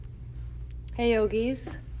Hey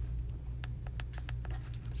yogis,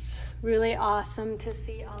 it's really awesome to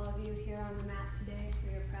see all of you here on the mat today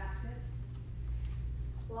for your practice.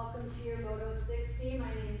 Welcome to your Modo 60.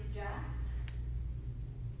 My name is Jess.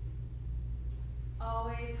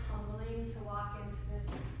 Always humbling to walk into this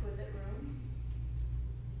exquisite room.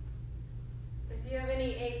 If you have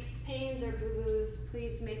any aches, pains, or boo-boos,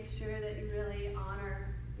 please make sure that you really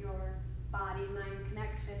honor your body-mind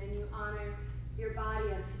connection and you honor your body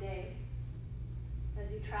of today as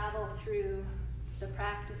you travel through the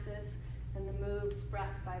practices and the moves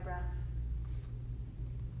breath by breath.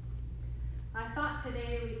 I thought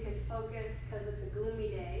today we could focus, because it's a gloomy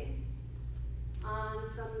day, on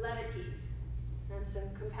some levity and some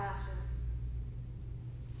compassion.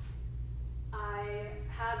 I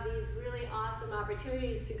have these really awesome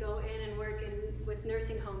opportunities to go in and work with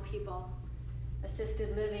nursing home people,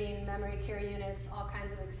 assisted living, memory care units, all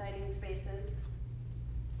kinds of exciting spaces.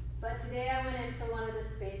 But today I went into one of the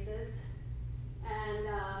spaces and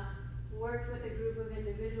worked with a group of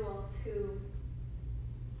individuals who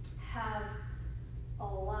have a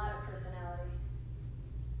lot of personality.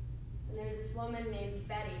 And there's this woman named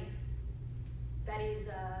Betty. Betty's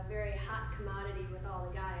a very hot commodity with all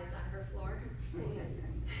the guys on her floor.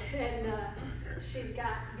 And she's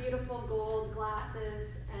got beautiful gold glasses,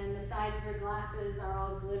 and the sides of her glasses are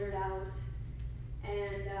all glittered out.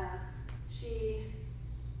 And she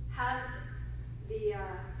has the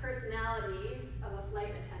personality of a flight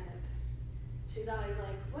attendant. She's always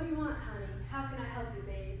like, "What do you want, honey? How can I help you,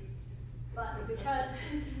 babe?" But because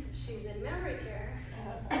she's in memory care,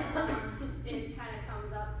 it kind of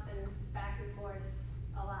comes up and back and forth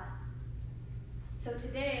a lot. So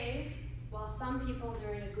today, while some people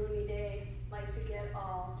during a gloomy day like to get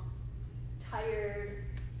all tired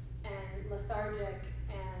and lethargic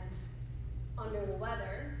and under the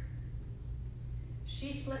weather,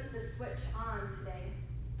 she flipped the switch on today,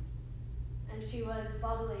 and she was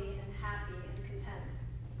bubbly and happy and content.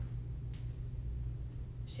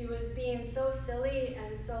 She was being so silly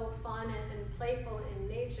and so fun and playful in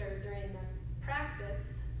nature during the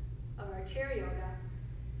practice of our chair yoga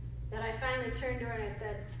that I finally turned to her and I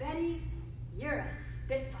said, "Betty, you're a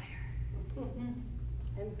Spitfire."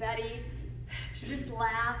 And Betty, she just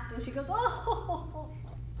laughed and she goes, "Oh."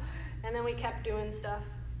 And then we kept doing stuff.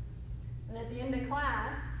 And at the end of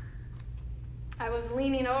class, I was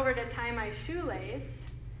leaning over to tie my shoelace,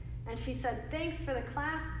 and she said, "Thanks for the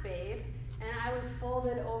class, babe." And I was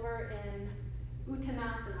folded over in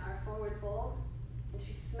Uttanasana, our forward fold, and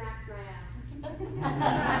she smacked my ass.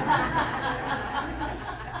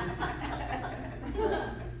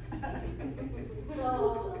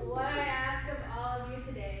 So what I ask of all of you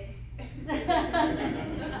today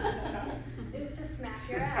is to smack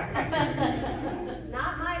your ass.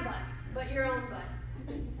 Not my butt, but your own butt.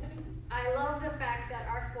 I love the fact that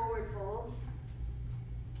our forward folds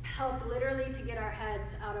help literally to get our heads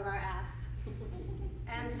out of our ass.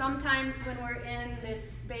 And sometimes when we're in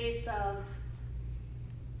this space of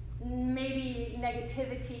maybe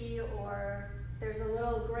negativity or there's a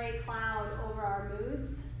little gray cloud over our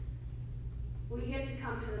moods, we get to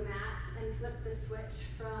come to the mat and flip the switch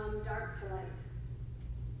from dark to light.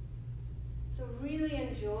 So really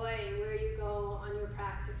enjoy where you go on your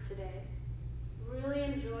practice today. Really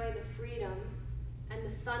enjoy the freedom and the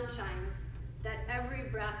sunshine that every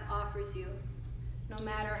breath offers you. No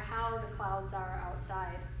matter how the clouds are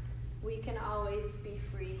outside, we can always be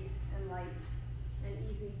free and light and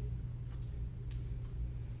easy.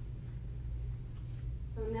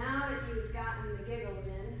 So now that you've gotten the giggles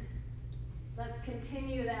in, let's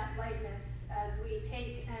continue that lightness as we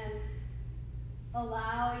take and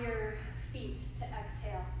allow your feet to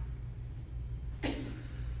exhale.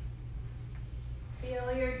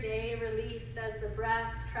 Feel your day release as the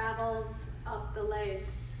breath travels up the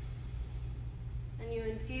legs, and you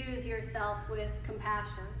infuse yourself with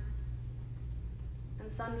compassion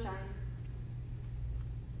and sunshine.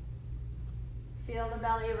 Feel the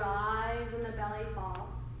belly rise and the belly fall,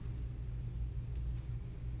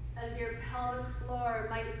 as your pelvic floor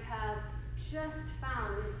might have just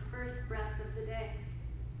found its first breath of the day.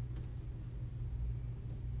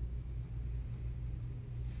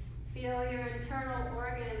 Feel your internal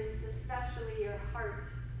organs, especially your heart,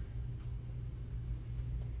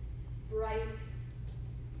 bright,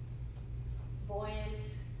 buoyant,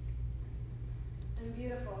 and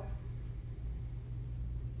beautiful.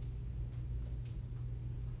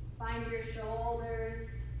 Find your shoulders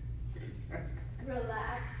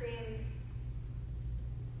relaxing,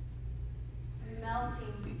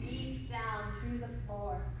 melting deep down through the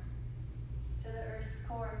floor to the earth's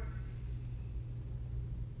core.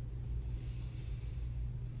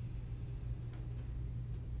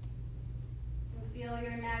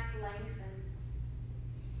 lengthen,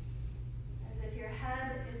 as if your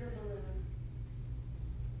head is a balloon,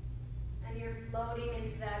 and you're floating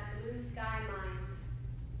into that blue sky mind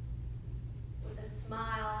with a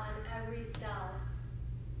smile on every cell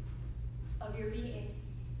of your being.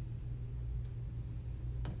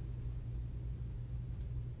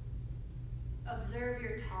 Observe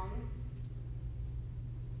your tongue.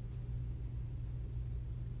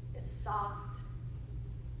 It's soft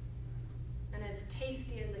and as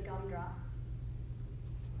tasty as a gumdrop.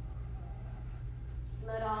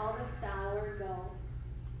 Let all the sour go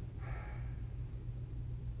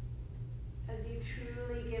as you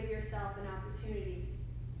truly give yourself an opportunity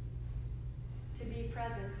to be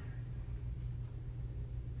present,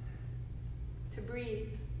 to breathe,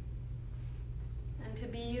 and to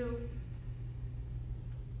be you.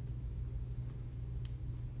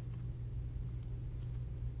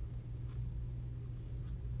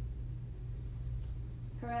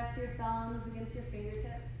 Caress your thumbs against your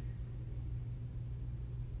fingertips.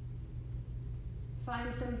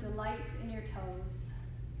 Find some delight in your toes.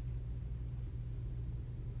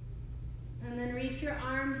 And then reach your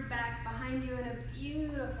arms back behind you in a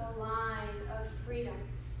beautiful line of freedom.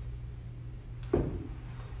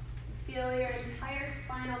 Feel your entire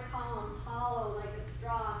spinal column hollow like a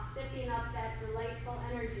straw, sipping up that delightful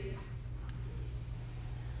energy.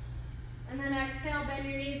 And then exhale, bend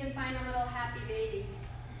your knees and find a little happy baby.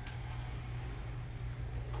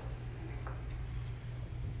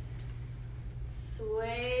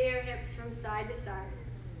 Sway your hips from side to side.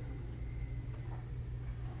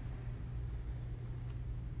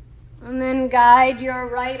 And then guide your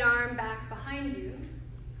right arm back behind you.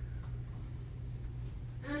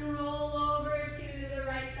 And roll over to the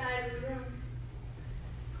right side of the room.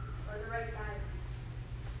 Or the right side.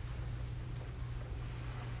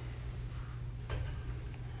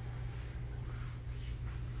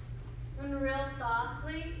 And real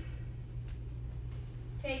softly,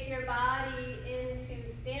 take your body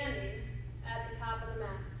into standing at the top of the mat.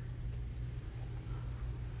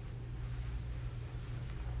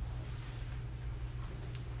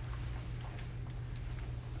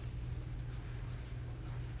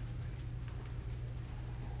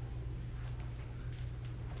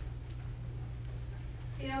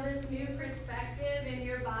 Feel this new perspective in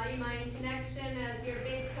your body-mind connection as your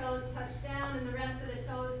big toes touch down and the rest of the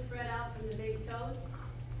toes spread out from the big toes.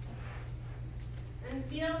 And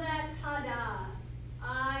feel that ta-da.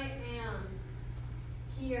 I am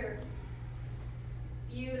here.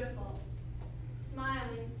 Beautiful.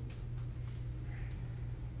 Smiling.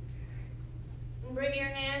 And bring your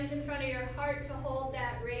hands in front of your heart to hold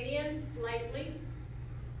that radiance lightly.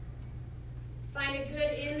 Find a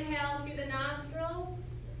good inhale through the nostrils.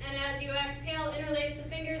 And as you exhale, interlace the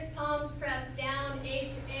fingers, palms press down,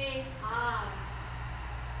 H-A-I.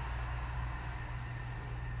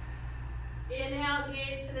 Inhale,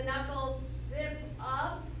 gaze to the knuckles, zip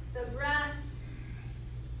up the breath.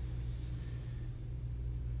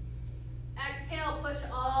 Exhale, push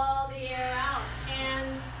all the air out.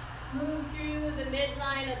 Hands move through the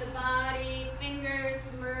midline of the body, fingers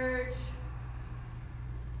merge.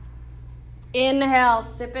 Inhale,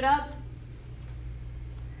 sip it up.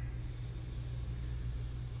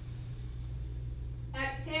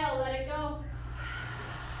 Exhale, let it go.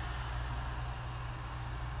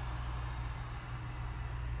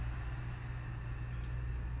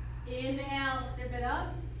 Inhale, sip it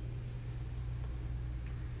up.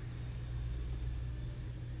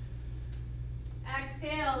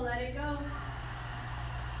 Exhale, let it go.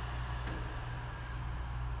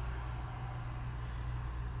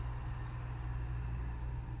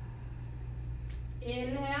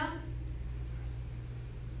 Inhale.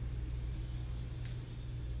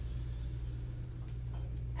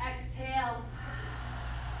 Exhale.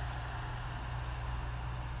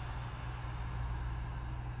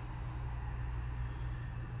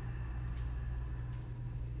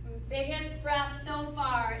 Biggest breath so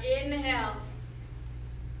far. Inhale.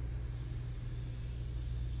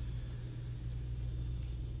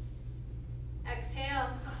 Exhale.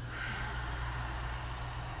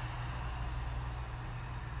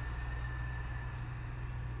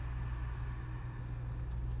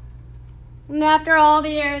 And after all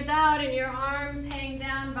the air is out and your arms hang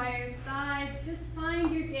down by your sides, just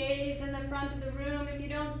find your gaze in the front of the room. If you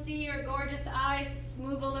don't see your gorgeous eyes,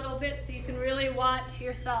 move a little bit so you can really watch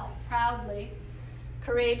yourself proudly,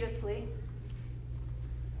 courageously.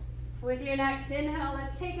 With your next inhale,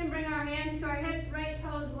 let's take and bring our hands to our hips, right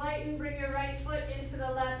toes lighten, bring your right foot into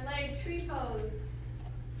the left leg, tree pose.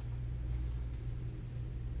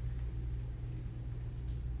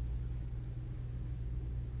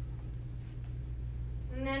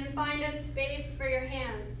 And then then find a space for your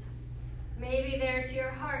hands. Maybe they're to your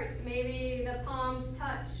heart. Maybe the palms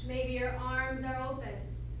touch. Maybe your arms are open.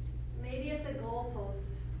 Maybe it's a goalpost.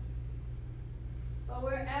 But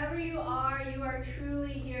wherever you are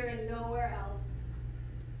truly here and nowhere else.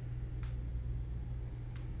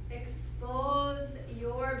 Expose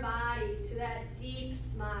your body to that deep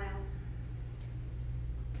smile.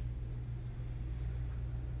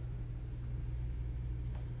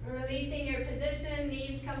 Releasing your position,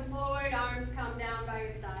 knees come forward, arms come down by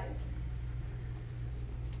your sides.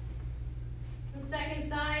 The second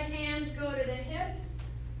side, hands go to the hips.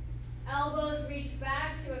 Elbows reach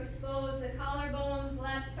back to expose the collarbones.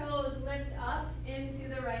 Left toes lift up into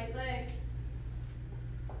the right leg.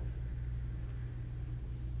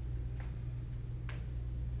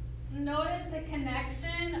 Notice the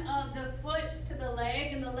connection of the foot to the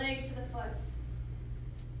leg and the leg to the foot.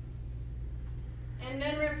 And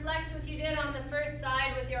then reflect what you did on the first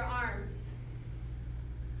side with your arms.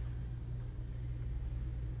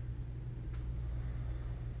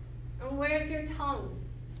 And where's your tongue?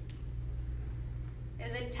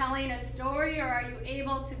 Is it telling a story, or are you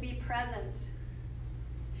able to be present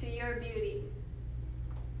to your beauty?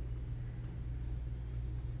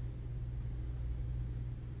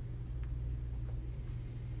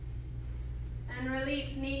 And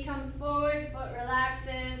release, knee comes forward, foot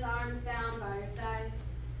relaxes, arms down by your sides.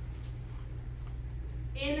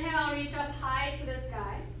 Inhale, reach up high to the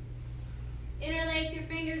sky. Interlace your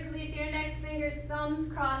fingers, release your index fingers,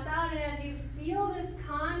 thumbs cross out, and as you feel this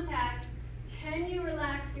contact, can you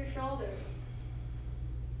relax your shoulders?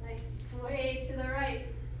 Nice sway to the right.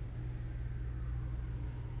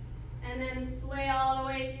 And then sway all the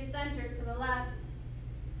way through center to the left.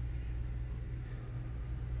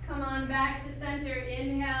 Come on back to center.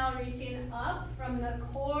 Inhale, reaching up from the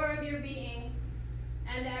core of your being.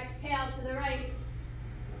 And exhale to the right.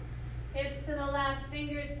 Hips to the left,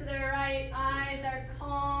 fingers to the right. Eyes are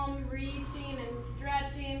calm, reaching and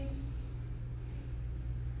stretching.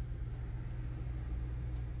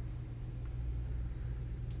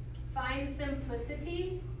 Find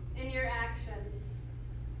simplicity in your actions.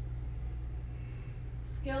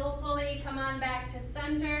 Skillfully come on back to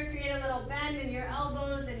center. Create a little bend in your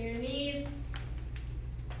elbows and your knees.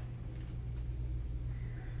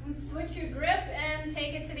 And switch your grip and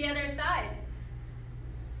take it to the other side.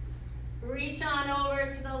 Reach on over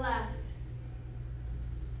to the left.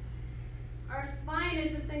 Our spine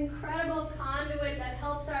is this incredible conduit that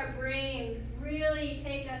helps our brain really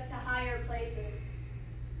take us to higher places.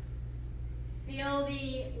 Feel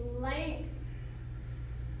the length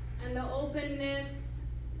and the openness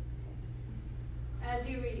as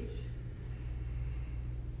you reach.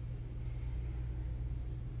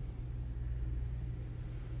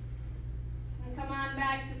 And come on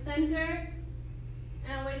back to center.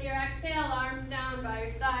 And with your exhale, arms down by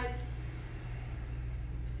your sides.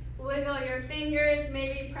 Wiggle your fingers,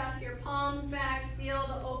 maybe press your palms back, feel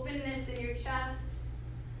the openness in your chest.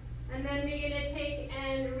 And then begin to take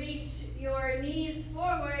and reach your knees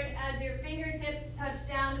forward as your fingertips touch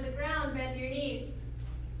down to the ground, bend your knees.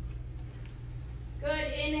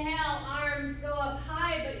 Good, inhale, arms go up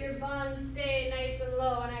high, but your buns stay nice and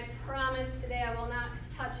low. And I promise today I will not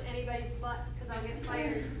touch anybody's butt because I'll get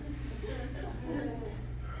fired.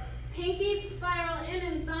 Pinkies spiral in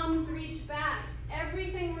and thumbs reach back.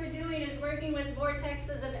 Everything we're doing is working with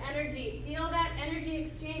vortexes of energy. Feel that energy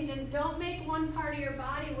exchange and don't make one part of your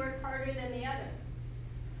body work harder than the other.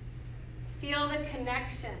 Feel the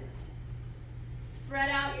connection. Spread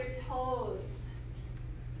out your toes.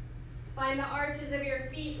 Find the arches of your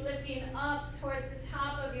feet lifting up towards the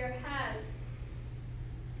top of your head.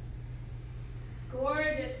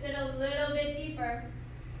 Gorgeous. Sit a little bit deeper.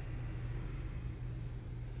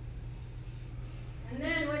 And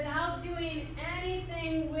then without doing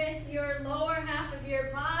anything with your lower half of your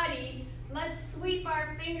body, let's sweep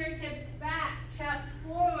our fingertips back, chest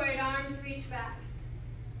forward, arms reach back.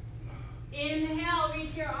 Inhale,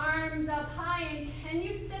 reach your arms up high, and can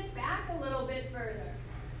you sit back a little bit further?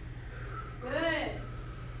 Good.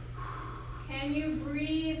 Can you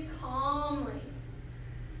breathe calmly,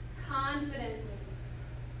 confidently?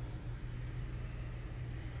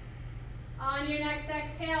 On your next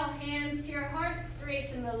exhale, hands to your heart,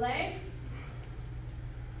 straighten the legs.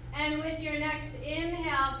 And with your next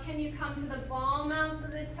inhale, can you come to the ball mounts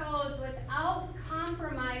of the toes without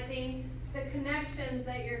compromising the connections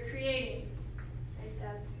that you're creating? Nice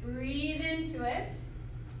steps. Breathe into it.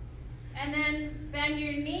 And then bend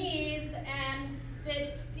your knees and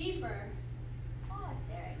sit deeper. Oh,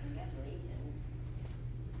 Sarah, congratulations.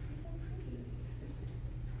 You're so pretty.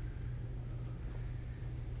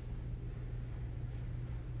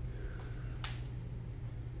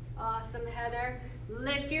 Awesome, Heather.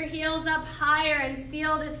 Lift your heels up higher and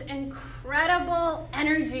feel this incredible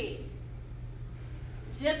energy.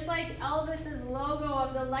 Just like Elvis's logo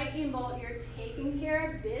of the lightning bolt, you're taking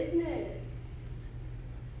care of business.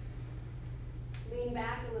 Lean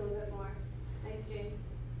back a little bit more. Nice, James.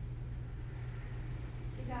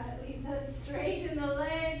 You got it, Lisa. Straighten the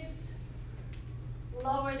legs.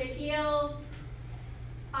 Lower the heels.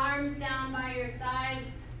 Arms down by your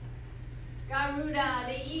sides. Garuda,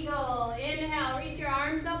 the eagle. Inhale, reach your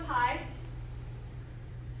arms up high.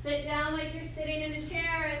 Sit down like you're sitting in a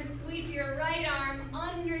chair and sweep your right arm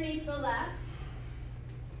underneath the left.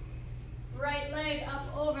 Right leg up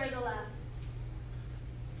over the left.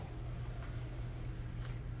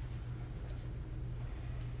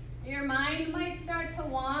 Your mind might start to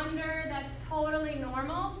wander. That's totally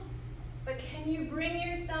normal. But can you bring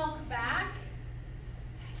yourself back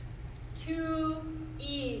to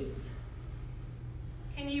ease?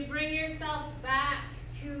 Can you bring yourself back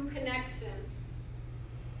to connection?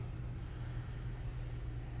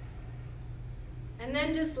 And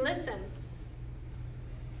then just listen.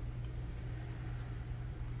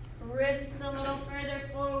 Wrists a little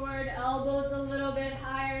further forward, elbows a little bit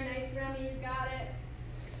higher. Nice, Remy, you got it.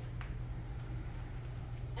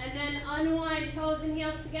 And then unwind, toes and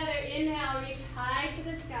heels together. Inhale, reach high to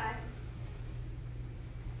the sky.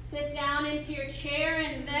 Sit down into your chair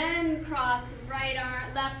and then cross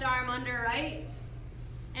left arm under right.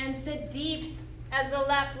 And sit deep as the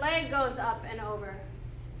left leg goes up and over.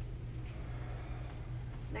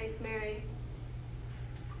 Nice, Mary.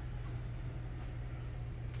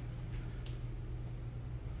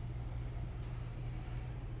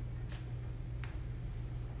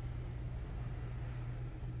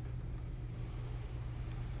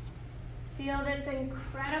 Feel this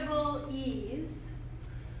incredible ease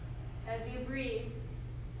as you breathe.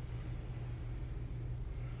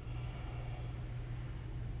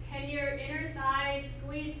 Can your inner thighs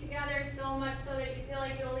squeeze together so much so that you feel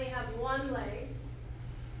like you only have one leg?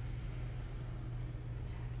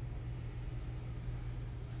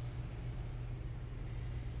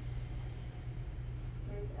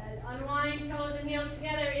 Unwind, toes and heels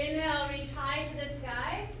together. Inhale, reach high to the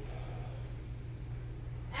sky.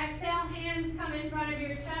 Exhale, hands come in front of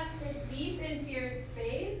your chest, sit deep into your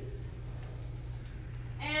space.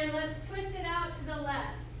 And let's twist it out to the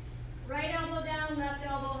left. Right elbow down, left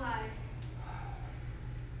elbow high.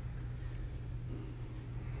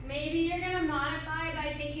 Maybe you're going to modify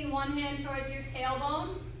by taking one hand towards your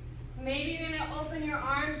tailbone. Maybe you're going to open your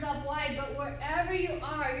arms up wide, but wherever you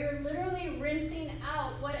are, you're literally rinsing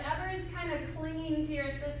out whatever is kind of clinging to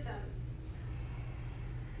your systems.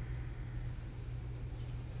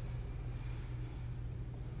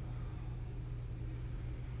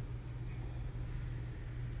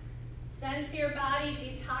 Sense your body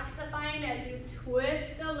detoxifying as you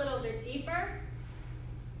twist a little bit deeper.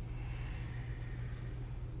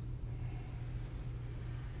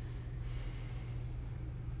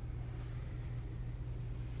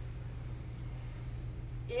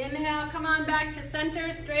 Inhale, come on back to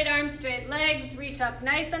center, straight arms, straight legs, reach up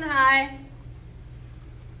nice and high.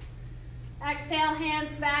 Exhale,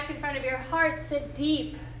 hands back in front of your heart, sit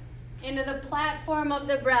deep into the platform of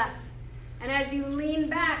the breath. And as you lean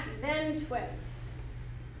back, then twist.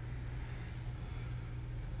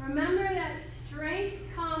 Remember that strength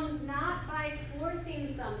comes not by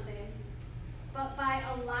forcing something, but by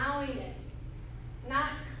allowing it.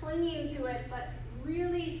 Not clinging to it, but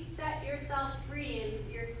really set yourself free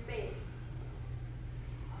in your space.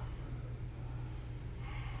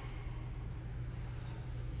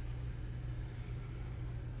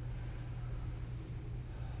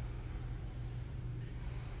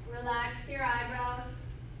 Relax your eyebrows.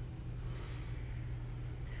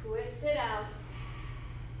 Twist it out.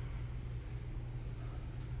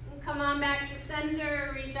 And come on back to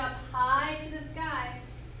center. Reach up high to the sky.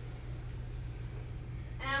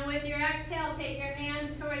 And with your exhale, take your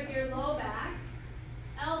hands towards your low back.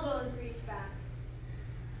 Elbows reach back.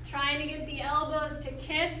 Trying to get the elbows to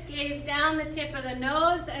kiss. Gaze down the tip of the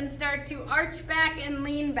nose and start to arch back and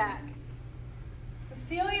lean back.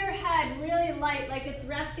 Feel your head really light, like it's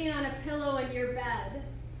resting on a pillow in your bed.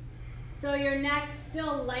 So your neck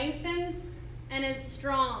still lengthens and is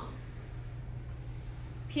strong.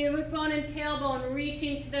 Pubic bone and tailbone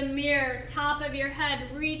reaching to the mirror, top of your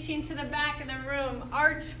head reaching to the back of the room.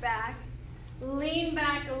 Arch back, lean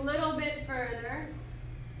back a little bit further,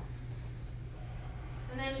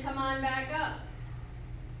 and then come on back up.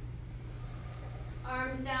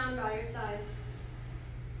 Arms down by your sides.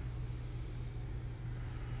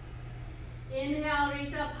 Inhale,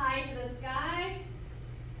 reach up high to the sky.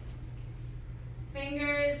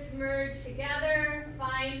 Fingers merge together,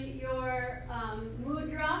 find your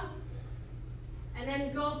mudra, and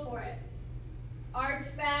then go for it. Arch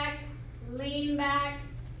back, lean back,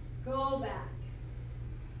 go back.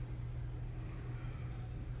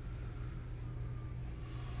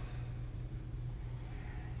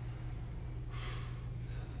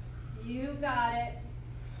 You got it.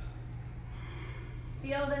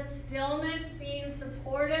 Feel the stillness being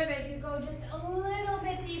supportive as you go just a little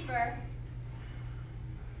bit deeper.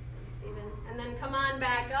 Stephen. And then come on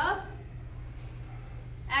back up.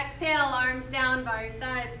 Exhale, arms down by your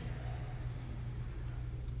sides.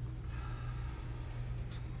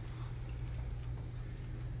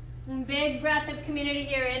 And big breath of community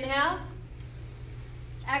here. Inhale.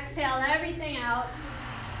 Exhale everything out.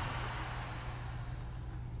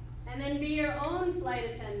 And then be your own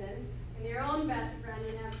flight attendant and your own best friend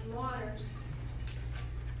and have some water.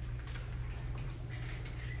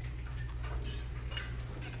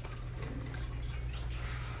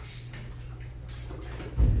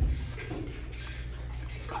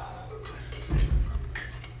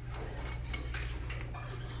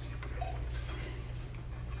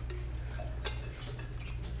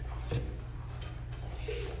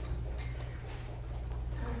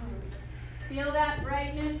 Feel that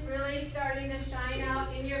brightness really starting to shine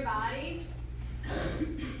out in your body.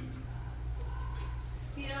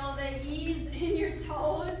 Feel the ease in your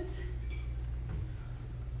toes.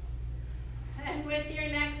 And with your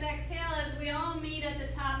next exhale, as we all meet at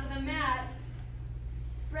the top of the mat,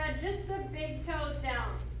 spread just the big toes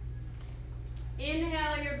down.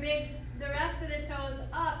 Inhale the rest of the toes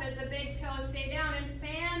up as the big toes stay down, and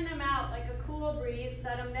fan them out like a cool breeze,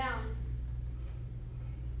 set them down.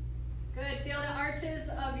 Good. Feel the arches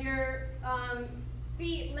of your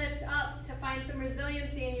feet lift up to find some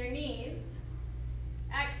resiliency in your knees.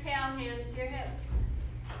 Exhale, hands to your hips.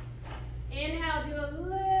 Inhale, do a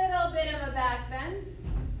little bit of a back bend.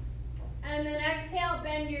 And then exhale,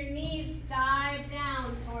 bend your knees, dive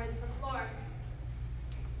down towards the floor.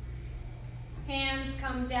 Hands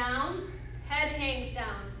come down, head hangs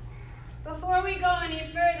down. Before we go any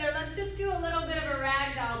further, let's just do a little bit of a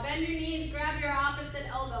ragdoll. Bend your knees, grab your opposite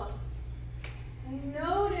elbow.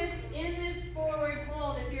 Notice in this forward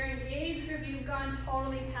fold, if you're engaged or if you've gone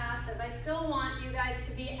totally passive, I still want you guys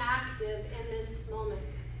to be active in this moment.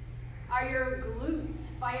 Are your glutes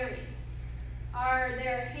firing? Are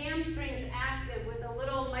their hamstrings active with a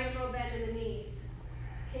little micro bend in the knees?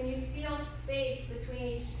 Can you feel space between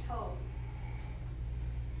each toe?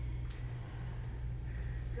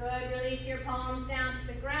 Good. Release your palms down to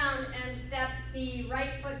the ground and step the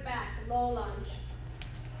right foot back, low lunge.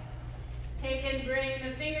 Take and bring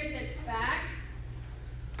the fingertips back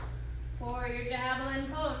for your javelin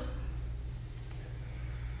pose.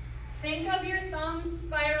 Think of your thumbs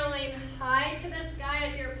spiraling high to the sky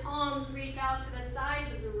as your palms reach out to the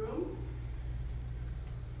sides of the room.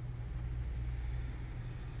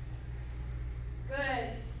 Good.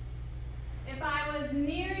 If I was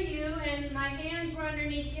near you and my hands were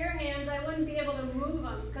underneath your hands, I wouldn't be able to move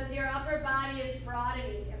them because your upper body is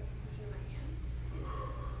broadening.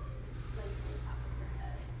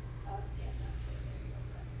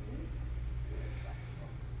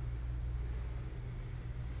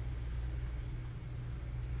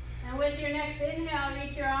 And with your next inhale,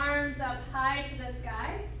 reach your arms up high to the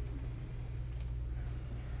sky.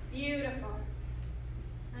 Beautiful.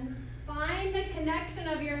 And find the connection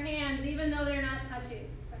of your hands even though they're not touching.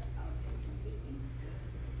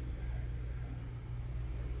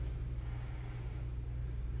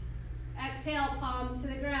 Exhale, palms to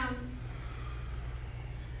the ground.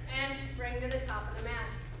 And spring to the top of the mat.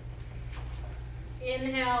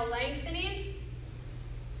 Inhale, lengthening.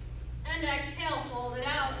 And exhale, fold it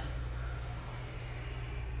out.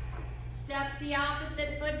 Step the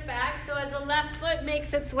opposite foot back, so as the left foot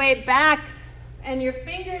makes its way back and your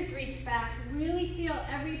fingers reach back, really feel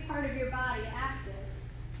every part of your body active.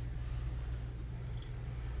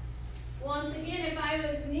 Once again, if I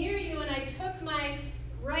was near you and I took my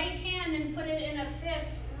right hand and put it in a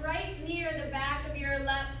fist right near the back of your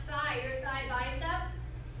left thigh, your thigh bicep,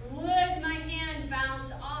 would my hand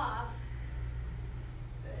bounce off?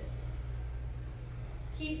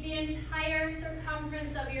 Keep the entire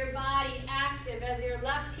circumference of your body active as your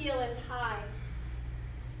left heel is high.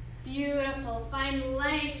 Beautiful. Find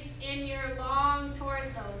length in your long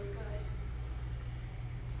torsos. Good.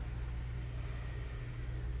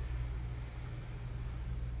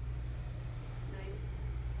 Nice.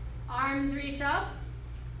 Arms reach up.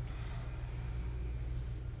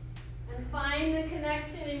 And find the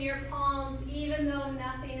connection in your palms even though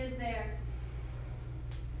nothing is there.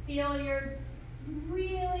 Feel your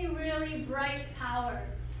really, really bright power.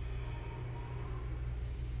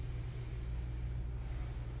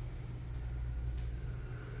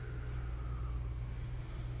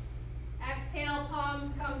 Exhale,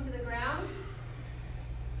 palms come to the ground.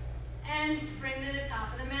 And spring to the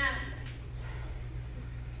top of the mat.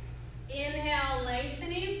 Inhale,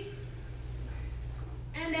 lengthening.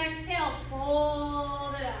 And exhale,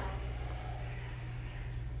 fold it out.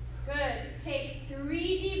 Good. Take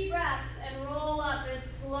 3 deep breaths and roll up as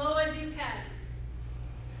slow as you can.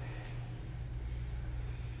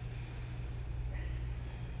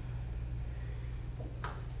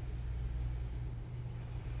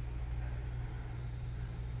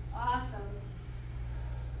 Awesome.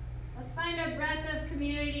 Let's find a breath of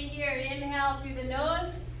community here. Inhale through the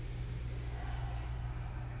nose.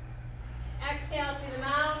 Exhale through the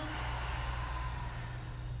mouth.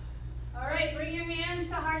 All right, bring your hands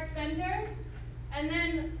to heart center. And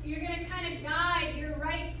then you're going to kind of guide your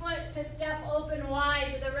right foot to step open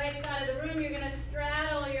wide to the right side of the room. You're going to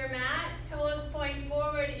straddle your mat, toes point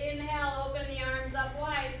forward. Inhale, open the arms up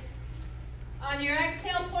wide. On your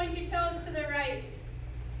exhale, point your toes to the right.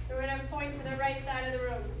 So we're going to point to the right side of the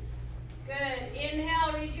room. Good.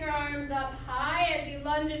 Inhale, reach your arms up high as you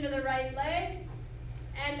lunge into the right leg.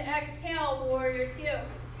 And exhale, warrior 2.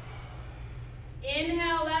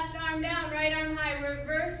 Inhale, left arm down, right arm high.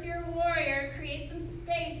 Reverse your warrior. Create some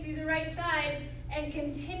space through the right side. And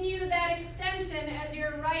continue that extension as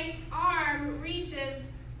your right arm reaches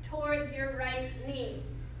towards your right knee.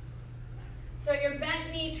 So your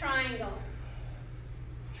bent knee triangle.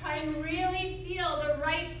 Try and really feel the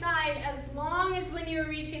right side as long as when you're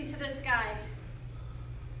reaching to the sky.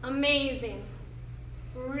 Amazing.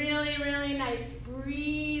 Really, really nice.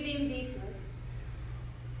 Breathing deeply.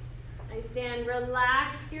 Nice, Dan.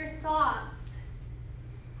 Relax your thoughts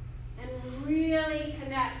and really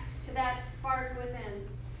connect to that spark within.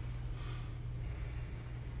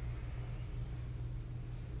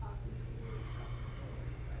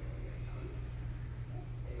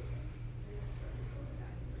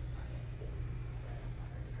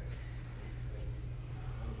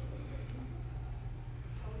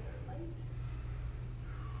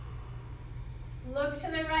 Look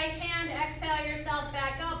to the right hand, exhale yourself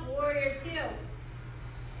back up, warrior 2.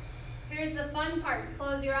 Here's the fun part.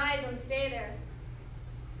 Close your eyes and stay there.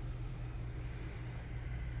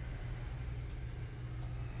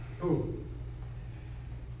 Ooh.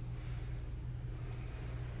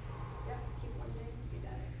 Yep, keep lunging. You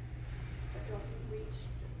got it. But don't reach,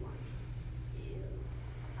 just lunge. Beautiful.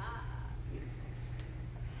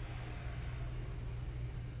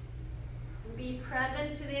 And be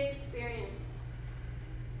present to the experience.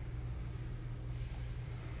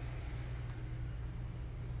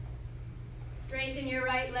 Straighten your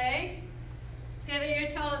right leg. Pivot your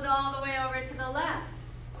toes all the way over to the left.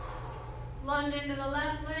 Lunge into the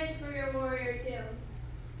left leg for your warrior 2.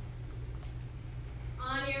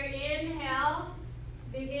 On your inhale,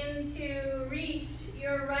 begin to reach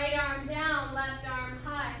your right arm down, left arm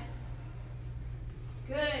high.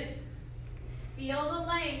 Good. Feel the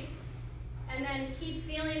length, and then keep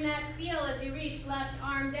feeling that feel as you reach left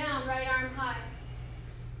arm down, right arm high.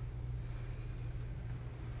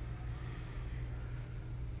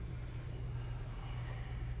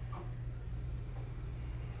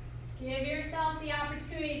 Give yourself the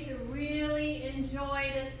opportunity to really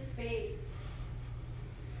enjoy this space.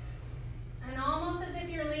 And almost as if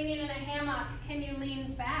you're leaning in a hammock, can you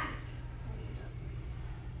lean back?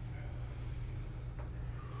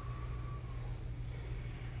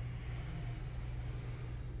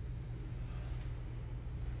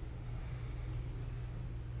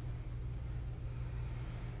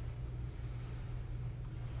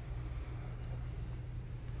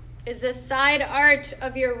 Is the side arch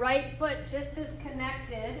of your right foot just as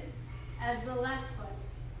connected as the left foot?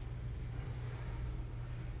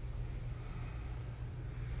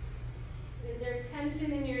 Is there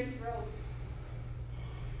tension in your throat?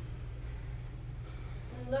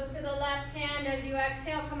 And look to the left hand as you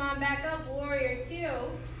exhale. Come on back up, warrior 2.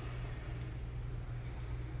 And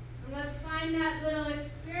let's find that little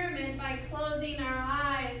experiment by closing our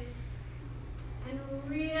eyes and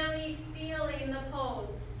really feeling the pose.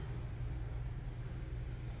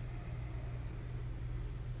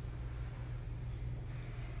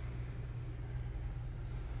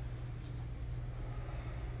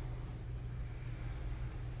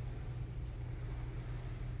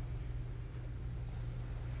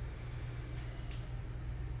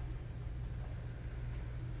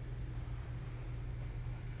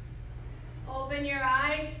 Open your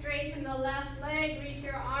eyes, straighten the left leg, reach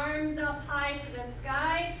your arms up high to the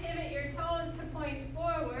sky, pivot your toes to point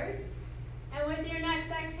forward, and with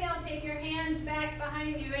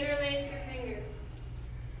behind you. Interlace your fingers.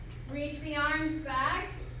 Reach the arms back.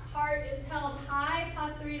 Heart is held high.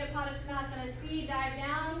 Pasarita Padottanasana C. Dive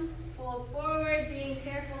down. Fold forward, being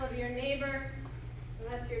careful of your neighbor,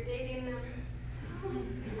 unless you're dating them.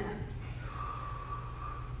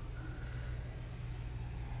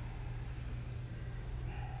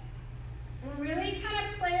 And really kind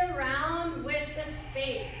of play around with the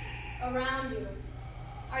space around you.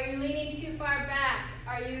 Are you leaning too far back?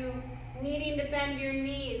 Are you needing to bend your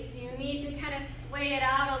knees? Do you need to kind of sway it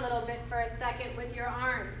out a little bit for a second with your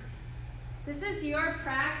arms? This is your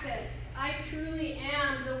practice. I truly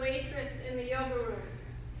am the waitress in the yoga room.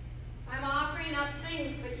 I'm offering up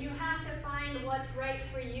things, but you have to find what's right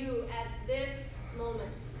for you at this moment.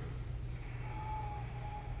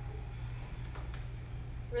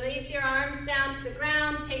 Release your arms down to the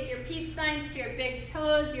ground. Take your peace signs to your big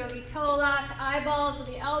toes, yogi toe lock. Eyeballs of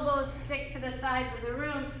the elbows stick to the sides of the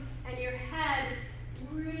room, and your head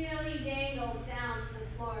really dangles down to the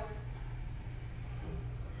floor.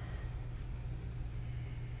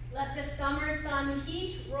 Let the summer sun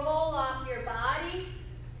heat roll off your body.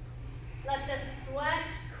 Let the sweat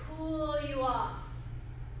cool you off.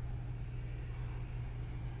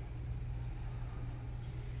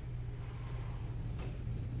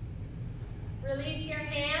 Release your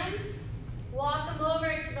hands. Walk them over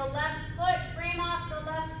to the left foot. Frame off the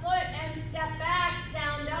left foot and step back,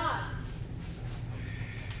 down dog.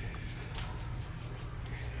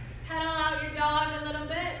 Pedal out your dog a little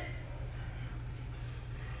bit.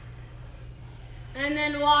 And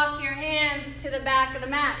then walk your hands to the back of the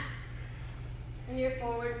mat in your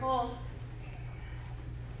forward fold.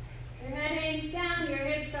 Your head hangs down, your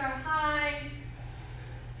hips are high.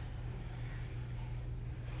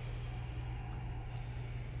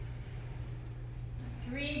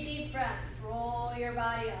 Three deep breaths. Roll your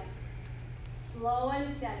body up. Slow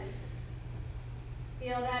and steady.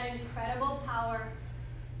 Feel that incredible power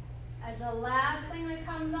as the last thing that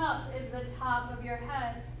comes up is the top of your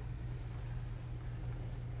head.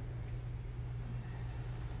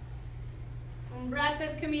 And breath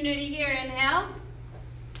of community here. Inhale.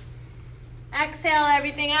 Exhale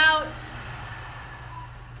everything out.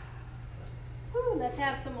 Whew, let's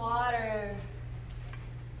have some water.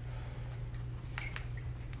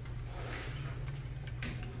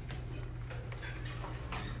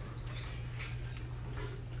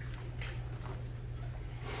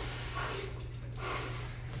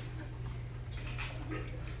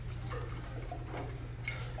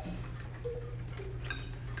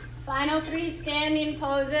 Final three standing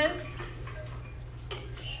poses.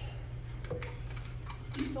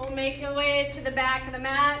 So make your way to the back of the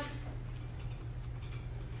mat.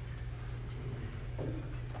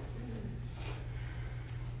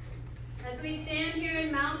 As we stand here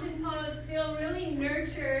in mountain pose, feel really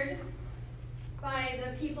nurtured by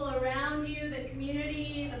the people around you, the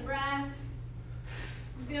community, the breath.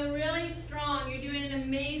 Feel really strong. You're doing an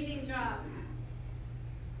amazing job.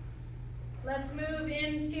 Let's move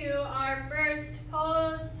into our first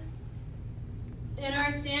pose in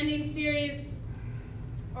our standing series,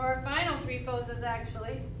 or our final three poses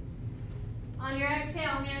actually. On your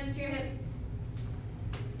exhale, hands to your hips.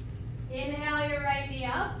 Inhale your right knee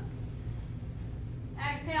up.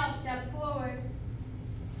 Exhale, step forward.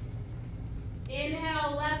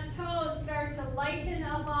 Inhale, left toes start to lighten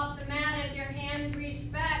up off the mat as your hands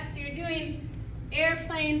reach back. So you're doing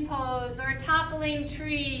airplane pose or toppling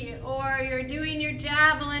tree, or you're doing your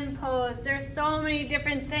javelin pose. There's so many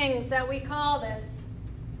different things that we call this.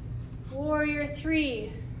 Warrior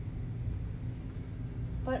three.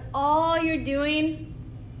 But all you're doing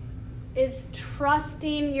is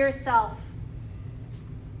trusting yourself.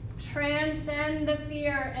 Transcend the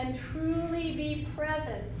fear and truly be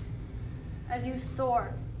present as you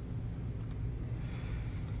soar.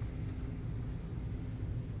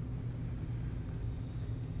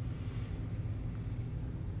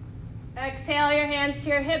 Exhale your hands to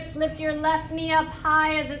your hips. Lift your left knee up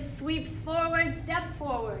high as it sweeps forward. Step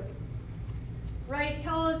forward. Right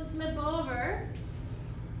toes flip over.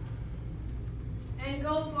 And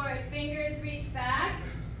go for it. Fingers reach back.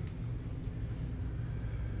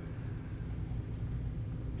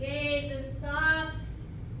 Gaze is soft.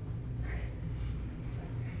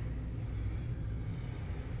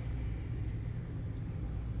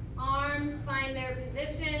 Arms find their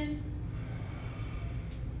position.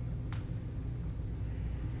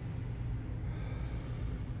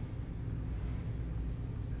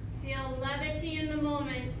 Feel levity in the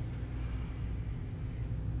moment.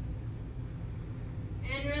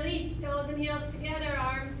 And release, toes and heels together,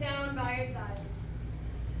 arms down by your sides.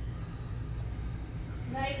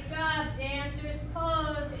 Nice job, dancer's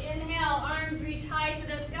pose. Inhale, arms reach high. high to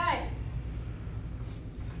the sky.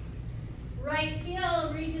 Right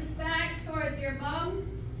heel reaches back towards your bum.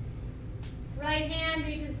 Right hand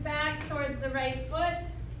reaches back towards the right foot.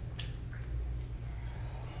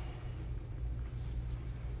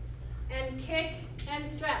 And kick and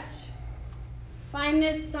stretch. Find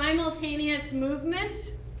this simultaneous movement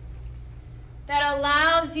that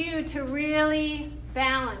allows you to really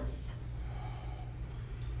balance.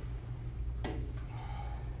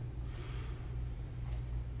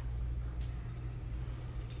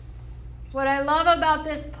 What I love about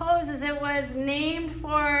this pose is it was named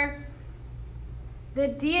for the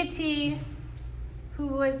deity who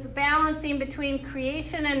was balancing between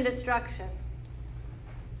creation and destruction.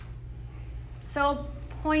 So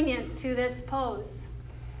poignant to this pose.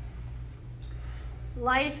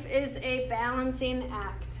 Life is a balancing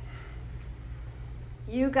act.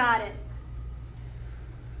 You got it.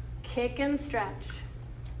 Kick and stretch.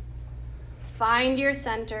 Find your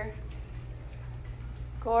center.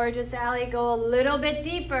 Gorgeous, Allie. Go a little bit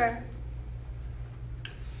deeper.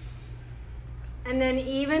 And then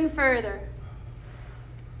even further.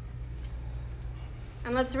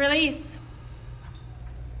 And let's release.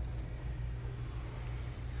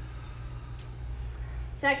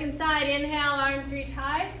 Second side, inhale, arms reach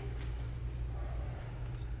high.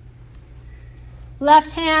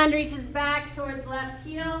 Left hand reaches back towards left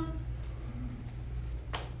heel.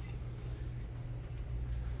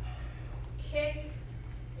 Kick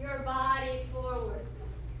your body forward.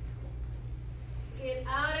 Get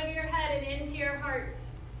out of your head and into your heart.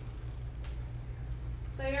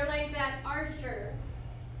 So you're like that archer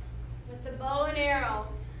with the bow and arrow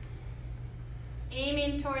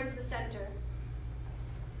aiming towards the center.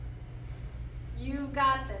 You've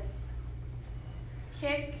got this.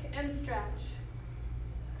 Kick and stretch.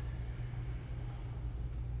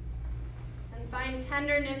 And find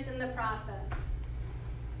tenderness in the process.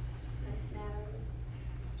 Nice, Natalie.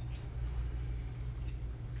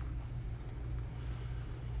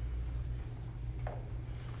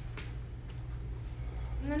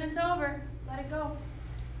 And then it's over. Let it go.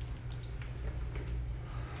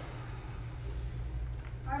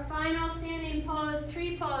 Our final standing pose,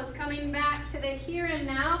 tree pose, coming back to the here and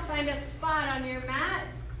now. Find a spot on your mat.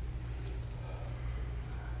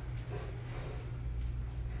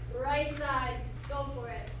 Right side, go for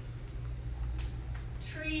it.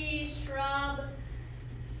 Tree, shrub,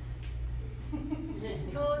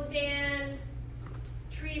 toe stand,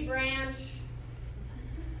 tree branch.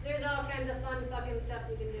 There's all kinds of fun fucking stuff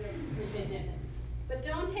you can do. But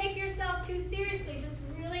don't take yourself too seriously. Just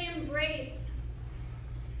really embrace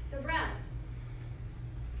the breath.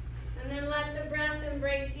 And then let the breath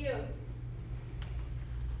embrace you.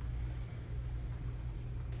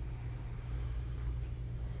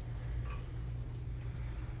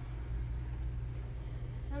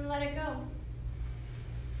 And let it go.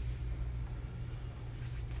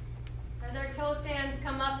 As our toe stands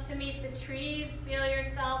come up to meet the trees, feel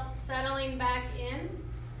yourself settling back in.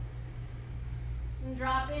 And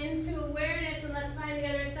drop into awareness, and let's find the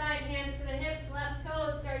other side. Hands to the hips, left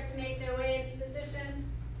toes start to make their way into position.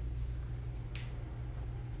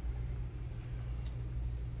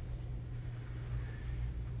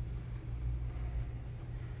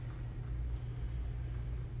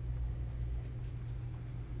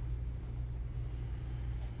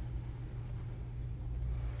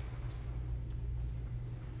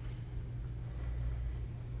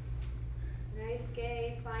 Nice,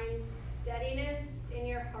 Gay. Find steadiness in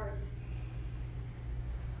your heart.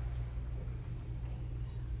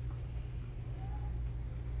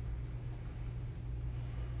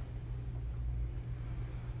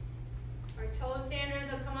 Our toe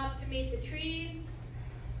standers will come up to meet the trees,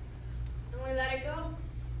 and we let it go.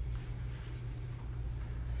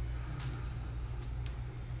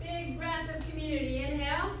 Big breath of community.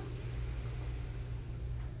 Inhale.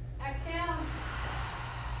 Exhale.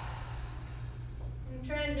 And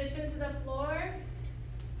transition to the floor.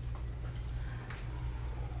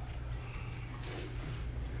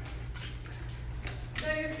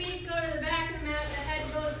 So your feet go to the back of the mat, the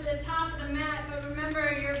head goes to the top of the mat, but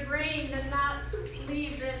remember your brain does not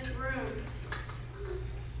leave this room.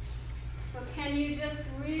 So can you just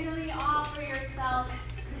really offer yourself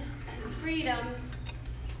freedom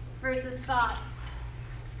versus thoughts?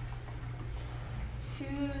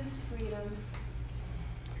 Choose freedom.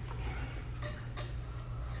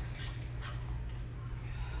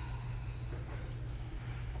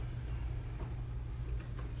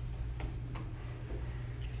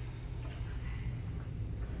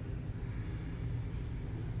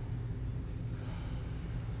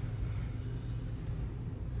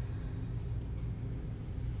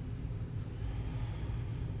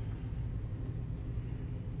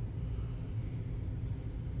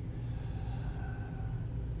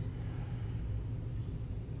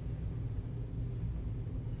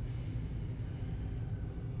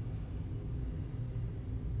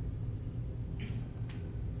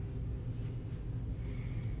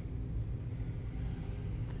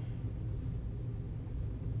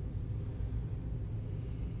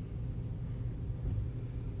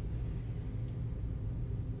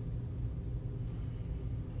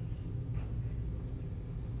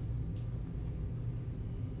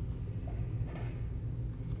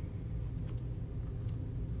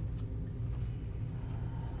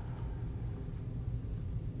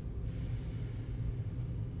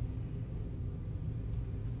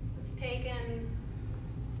 take and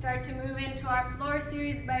start to move into our floor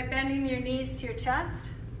series by bending your knees to your chest.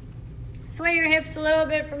 Sway your hips a little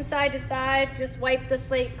bit from side to side. Just wipe the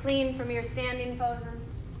slate clean from your standing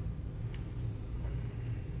poses.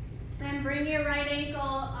 Then bring your right ankle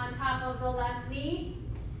on top of the left knee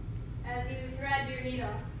as you thread your needle.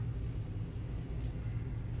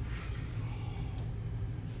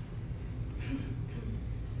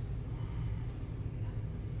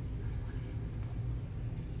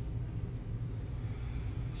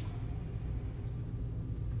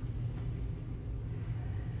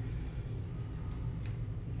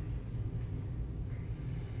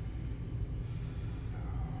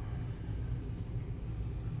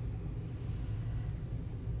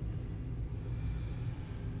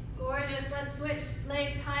 Gorgeous. Let's switch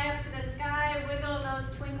legs high up to the sky. Wiggle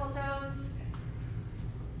those twinkle toes.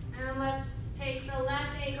 And let's take the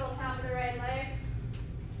left ankle top of the right leg.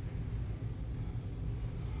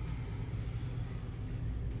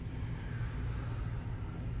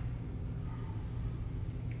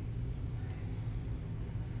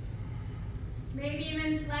 Maybe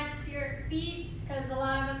even flex your feet, because a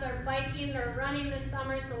lot of us are biking or running this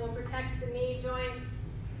summer, so we'll protect the knee joint.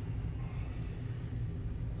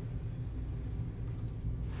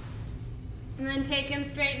 And then take and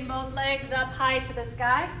straighten both legs up high to the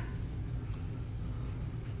sky.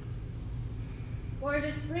 Or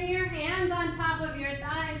just bring your hands on top of your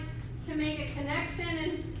thighs to make a connection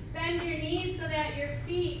and bend your knees so that your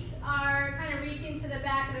feet are kind of reaching to the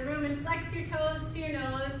back of the room, and flex your toes to your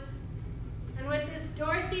nose. And with this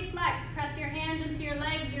dorsiflex, press your hands into your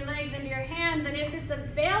legs into your hands, and if it's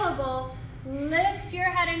available, lift your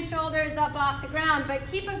head and shoulders up off the ground, but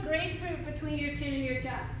keep a grapefruit between your chin and your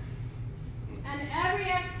chest. And every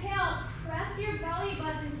exhale, press your belly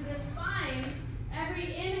button to the spine.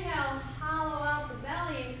 Every inhale, hollow out the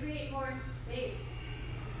belly and create more space.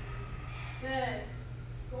 Good.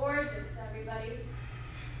 Gorgeous, everybody.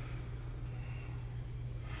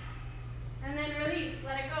 And then release,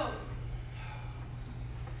 let it go.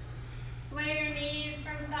 Sway your knees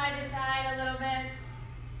from side to side a little bit.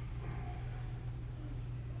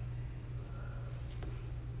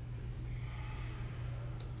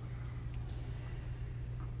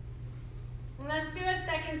 Let's do a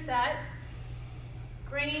second set.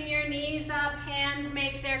 Bringing your knees up, hands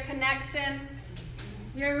make their connection.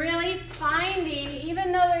 You're really finding,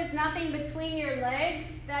 even though there's nothing between your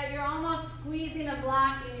legs, that you're almost squeezing a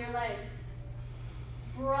block in your legs.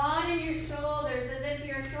 Broaden your shoulders as if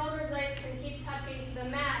your shoulder blades can keep touching to the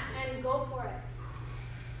mat, and go for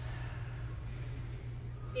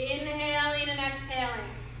it. Inhaling and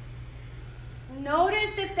exhaling.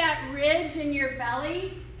 Notice if that ridge in your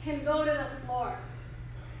belly can go to the floor.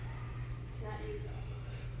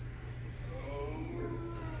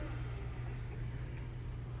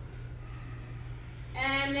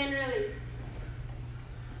 And then release.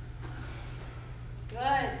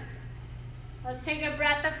 Good. Let's take a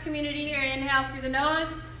breath of community here. Inhale through the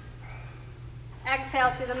nose.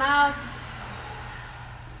 Exhale through the mouth.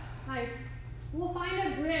 Nice. We'll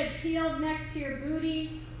find a bridge. Heels next to your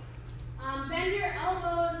booty. Bend your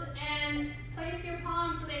elbows and place your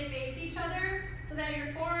palms so they face each other, so that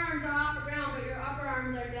your forearms are off the ground, but your upper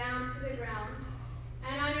arms are down to the ground.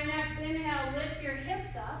 And on your next inhale, lift your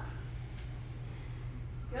hips up.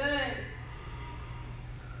 Good.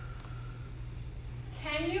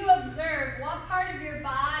 Can you observe what part of your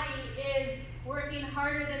body is working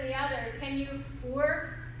harder than the other? Can you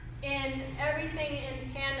work in everything in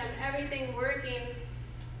tandem, everything working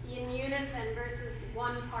in unison versus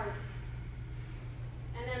one part?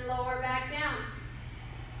 And then lower back down.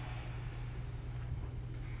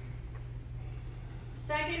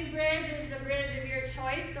 Second bridge is the bridge of your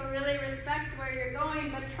choice, so really respect where you're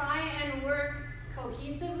going, but try and work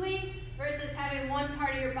cohesively versus having one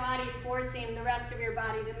part of your body forcing the rest of your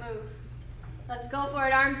body to move. Let's go for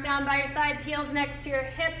it. Arms down by your sides, heels next to your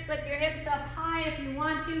hips. Lift your hips up high if you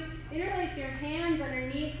want to. Interlace your hands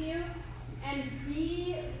underneath you and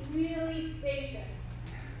be really spacious.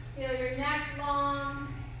 Feel your neck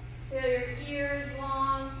long, feel your ears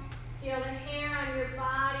long, feel the hair on your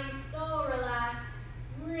body so relaxed.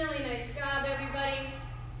 Really nice job, everybody.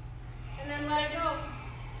 And then let it go.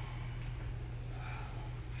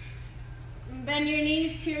 Bend your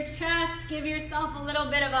knees to your chest. Give yourself a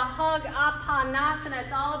little bit of a hug. Apanasana.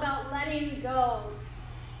 It's all about letting go.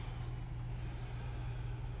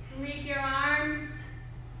 Reach your arms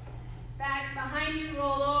back behind you.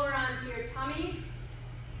 Roll over onto your tummy.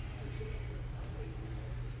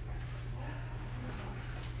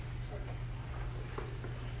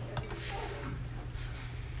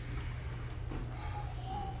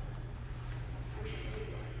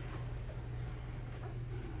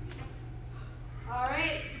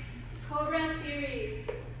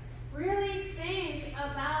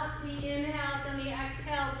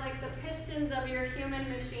 motions of your human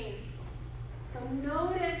machine. So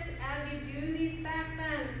notice as you do these back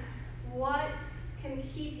bends, what can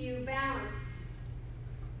keep you balanced.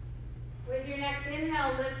 With your next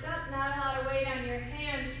inhale, lift up, not a lot of weight on your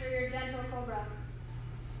hands for your gentle cobra.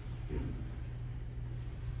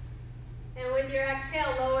 And with your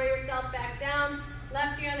exhale, lower yourself back down,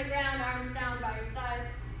 left ear on the ground, arms down by your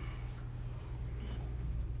sides.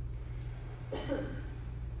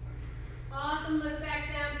 Awesome, look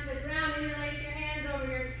back down to the ground, interlace your hands over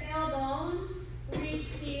your tailbone, reach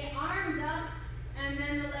the arms up, and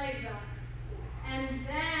then the legs up, and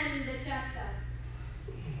then the chest up.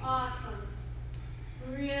 Awesome.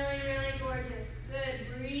 Really, really gorgeous.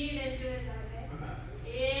 Good. Breathe into it,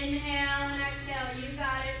 okay? Inhale and exhale. You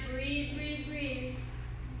got it. Breathe, breathe, breathe.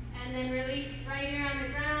 And then release right here on the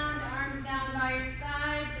ground, arms down by your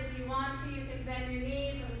sides. If you want to, you can bend your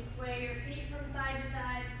knees and sway your feet from side to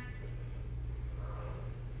side.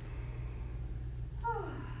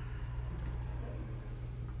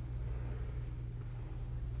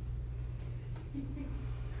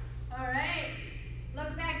 All right.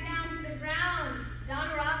 Look back down to the ground.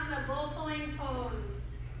 Dhanurasana, bull pulling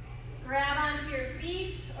pose. Grab onto your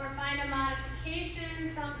feet or find a modification,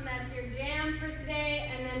 something that's your jam for today,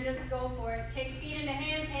 and then just go for it. Kick feet into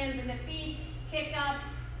hands, hands into feet. Kick up.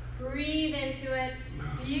 Breathe into it.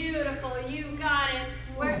 Beautiful. You got it.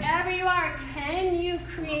 Wherever you are, can you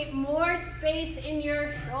create more space in your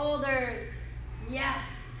shoulders? Yes.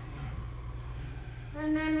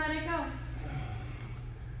 And then let it go.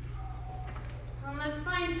 And let's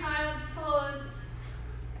find child's pose.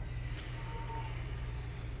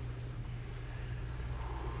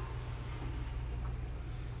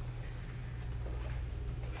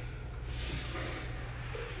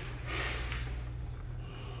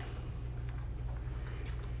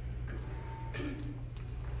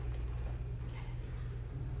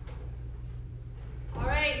 All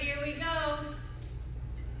right, here we go.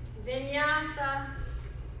 Vinyasa.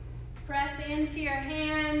 Press into your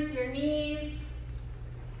hands, your knees.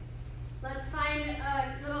 Let's find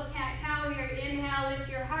a little cat-cow here. Inhale, lift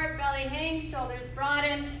your heart, belly hangs, shoulders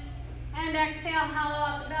broaden. And exhale, hollow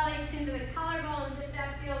out the belly, chin to the collarbones. If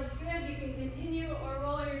that feels good, you can continue or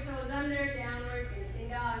roll your toes under, downward facing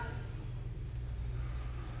dog.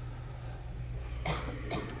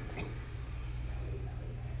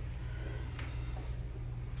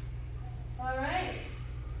 All right.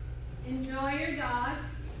 Enjoy your dog.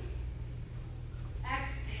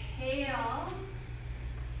 Exhale.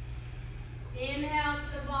 Inhale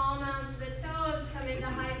to the ball mounts, the toes, come into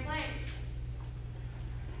high plank.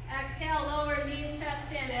 Exhale, lower knees, chest,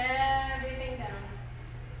 chin, everything down.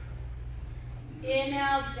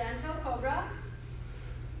 Inhale, gentle cobra.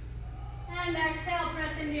 And exhale,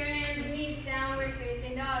 press into your hands and knees, downward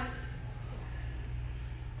facing dog.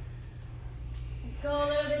 Let's go a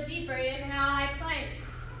little bit deeper. Inhale, high plank.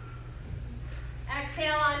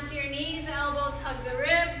 Exhale onto your knees, elbows hug the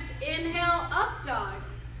ribs. Inhale, up dog.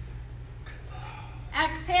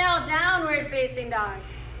 Exhale, downward facing dog.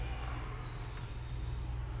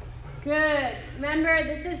 Good. Remember,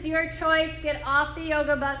 this is your choice. Get off the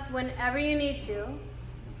yoga bus whenever you need to.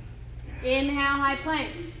 Inhale, high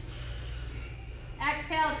plank.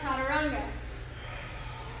 Exhale, chaturanga.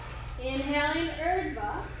 Inhaling,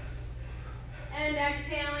 urdhva. And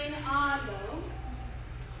exhaling, adho.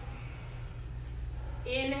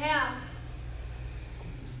 Inhale.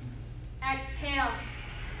 Exhale.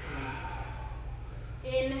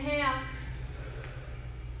 Inhale.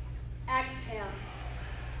 Exhale.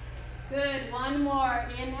 Good. One more.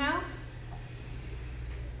 Inhale.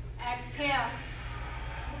 Exhale.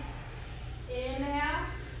 Inhale.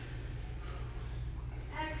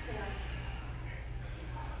 Exhale.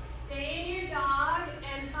 Stay in your dog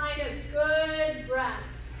and find a good breath.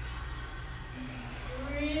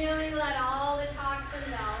 Really let all the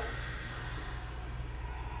toxins out.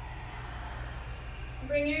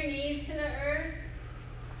 Bring your knees to the earth.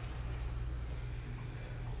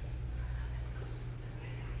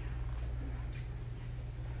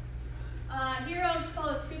 Hero's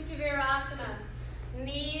pose, Supta Virasana.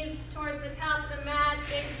 Knees towards the top of the mat,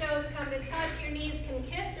 big toes come to touch. Your knees can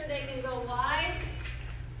kiss or they can go wide.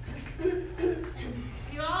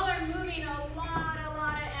 You all are moving a lot of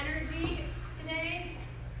energy today.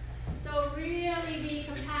 So really be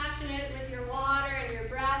compassionate with your water and your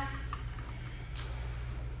breath.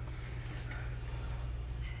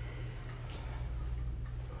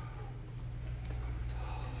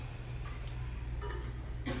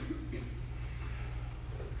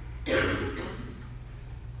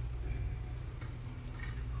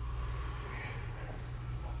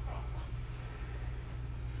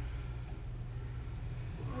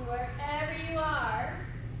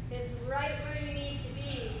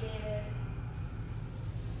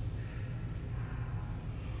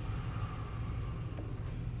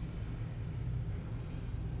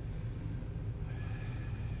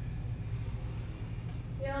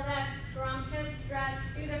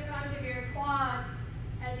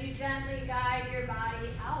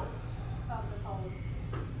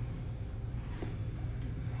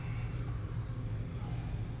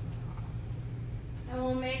 And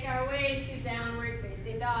we'll make our way to downward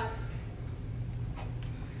facing dog.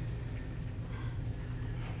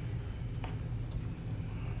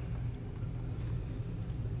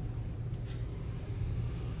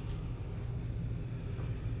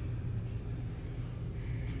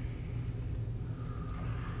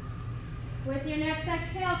 With your next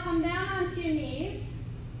exhale, come down onto your knees.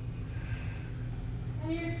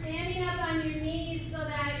 And you're standing up on your knees so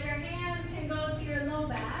that your hands can go to your low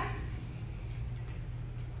back.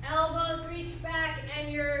 Elbows reach back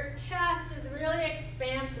and your chest is really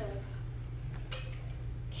expansive.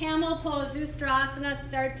 Camel pose, Ustrasana,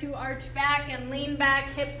 start to arch back and lean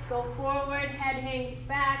back, hips go forward, head hangs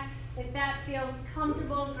back. If that feels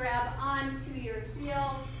comfortable, grab onto your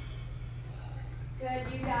heels. Good,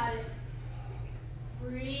 you got it.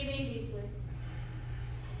 Breathing deeply.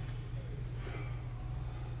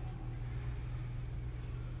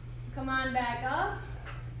 Come on back up.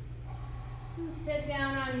 Sit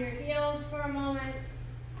down on your heels for a moment.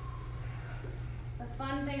 The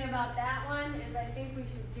fun thing about that one is I think we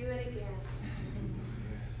should do it again.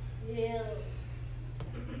 Heels.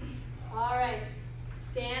 All right.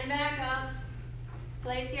 Stand back up.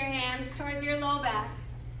 Place your hands towards your low back.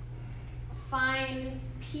 Find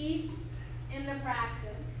peace in the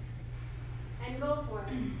practice. And go for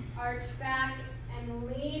it. Arch back and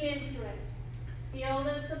lean into it. Feel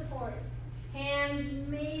the support. Hands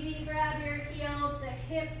maybe grab your heels, the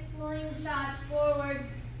hips slingshot forward.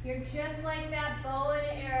 You're just like that bow and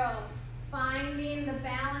arrow, finding the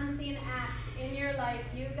balancing act in your life.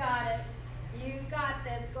 You got it. You got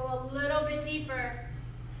this. Go a little bit deeper.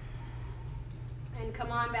 And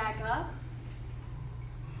come on back up.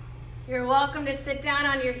 You're welcome to sit down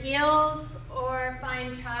on your heels or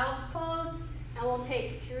find child's pose. And we'll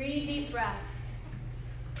take 3 deep breaths.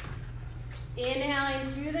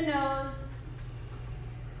 Inhaling through the nose.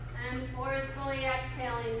 And forcefully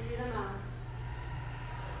exhaling through the mouth.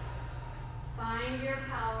 Find your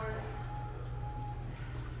power.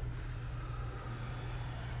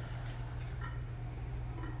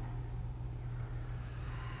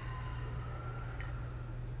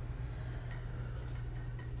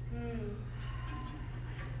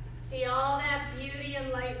 See all that beauty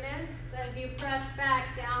and lightness as you press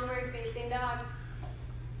back, downward facing dog.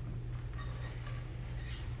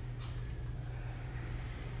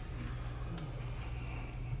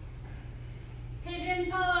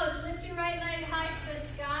 Pigeon pose. Lift your right leg high to the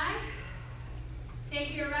sky.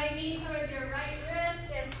 Take your right knee towards your right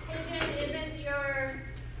wrist. If pigeon isn't your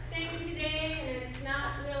thing today and it's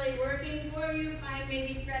not really working for you, find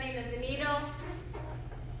maybe threading of the needle.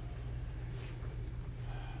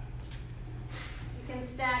 You can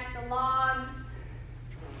stack the logs.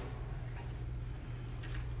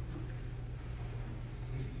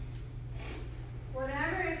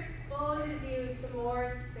 Whatever exposes you to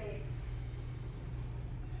more space.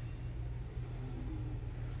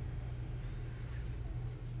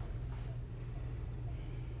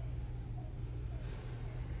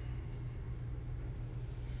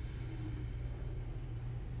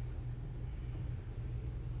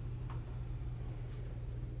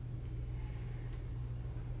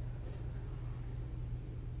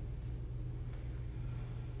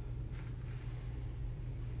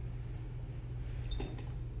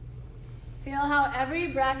 Feel how every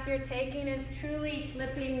breath you're taking is truly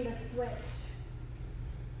flipping the switch.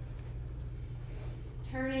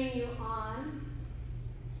 Turning you on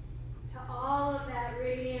to all of that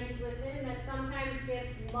radiance within that sometimes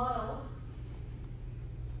gets muddled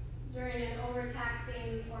during an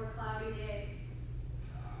overtaxing or cloudy day.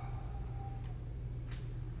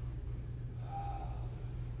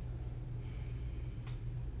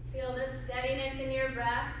 Feel the steadiness in your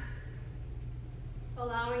breath,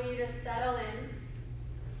 allowing you to settle in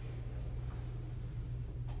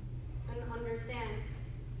and understand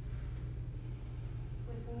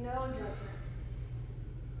with no judgment.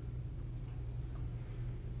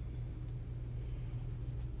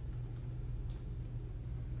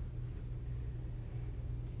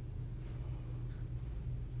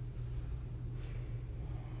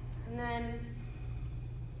 And then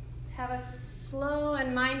have a slow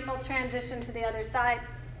and mindful transition to the other side.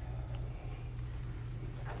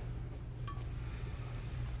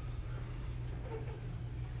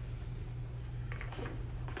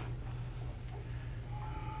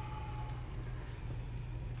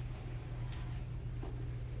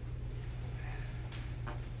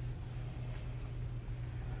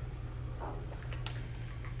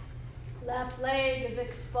 Left leg is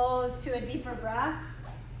exposed to a deeper breath.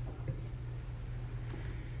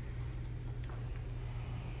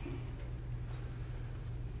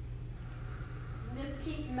 Just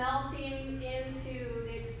keep melting into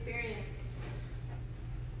the experience.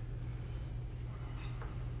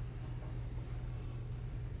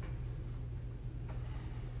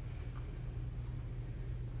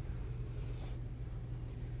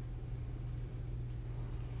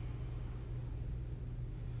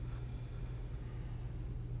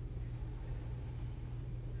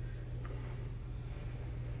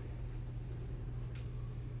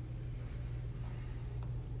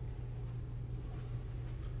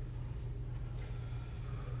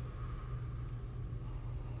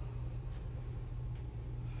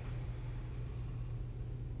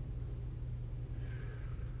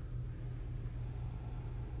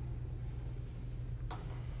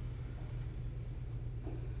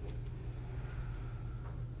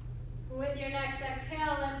 With your next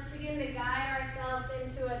exhale, let's begin to guide ourselves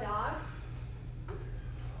into a dog.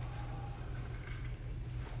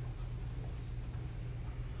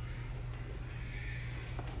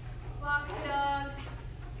 Walk the dog.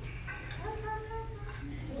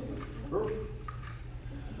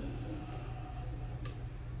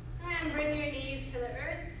 And bring your knees to the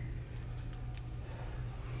earth.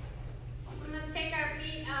 And let's take our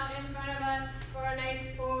feet out in front of us for a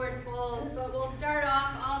nice forward fold, but we'll start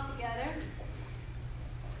off all together.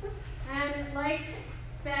 And like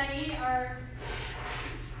Betty, our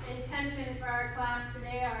intention for our class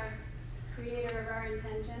today, our creator of our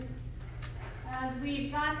intention, as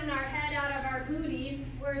we've gotten our head out of our booties,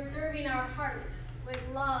 we're serving our heart with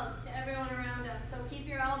love to everyone around us. So keep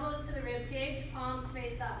your elbows to the rib cage, palms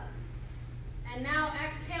face up. And now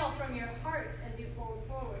exhale from your heart as you fold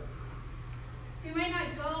forward. So you might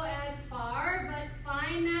not go as far, but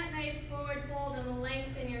find that nice forward fold and the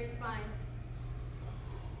length in your spine.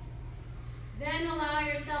 Then allow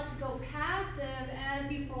yourself to go passive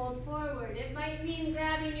as you fold forward. It might mean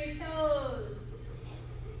grabbing your toes,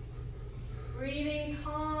 breathing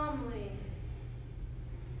calmly.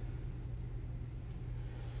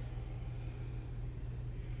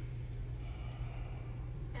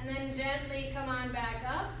 And then gently come on back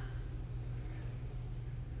up.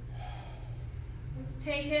 Let's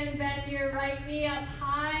take in, bend your right knee up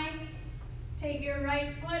high. Take your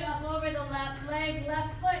right foot up over the left leg.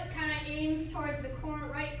 Left foot kind of aims towards the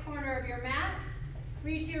right corner of your mat.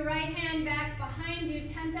 Reach your right hand back behind you.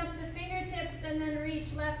 Tent up the fingertips and then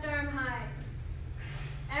reach left arm high.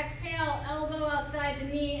 Exhale, elbow outside the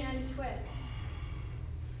knee and twist.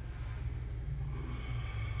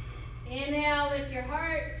 Inhale, lift your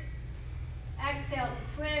heart. Exhale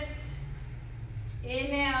to twist.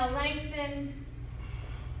 Inhale, lengthen.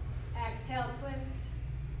 Exhale, twist.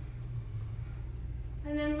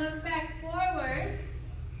 And then look back forward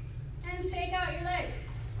and shake out your legs.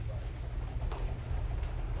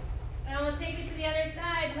 And we'll take it to the other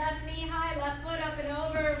side. Left knee high, left foot up and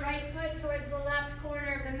over, right foot towards the left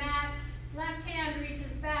corner of the mat. Left hand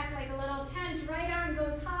reaches back like a little tent. Right arm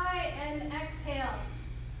goes high and exhale.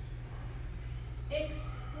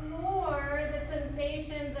 Explore the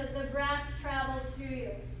sensations as the breath travels through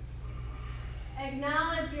you.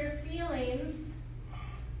 Acknowledge your feelings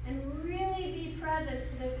and really be present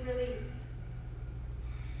to this release.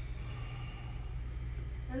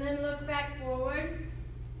 And then look back forward.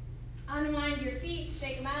 Unwind your feet,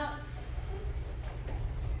 shake them out.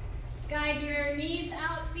 Guide your knees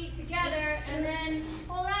out, feet together, and then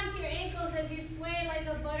hold on to your ankles as you sway like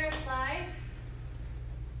a butterfly.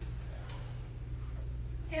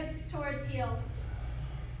 Hips towards heels.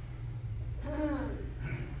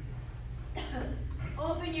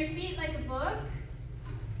 Open your feet like a book.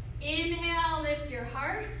 Inhale, lift your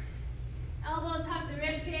heart. Elbows hug the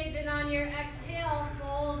rib cage, and on your exhale,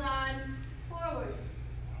 fold on forward.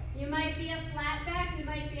 You might be a flat back, you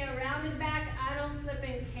might be a rounded back. I don't flip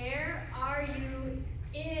and care. Are you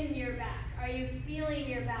in your back? Are you feeling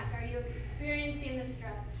your back? Are you experiencing the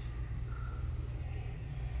stretch?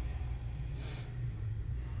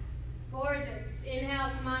 Gorgeous.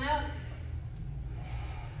 Inhale, come on up.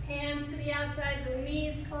 Hands to the outsides of the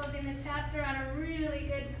knees, closing the chapter on a really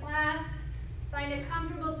good class. Find a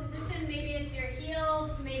comfortable position. Maybe it's your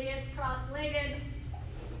heels, maybe it's cross-legged.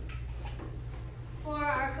 For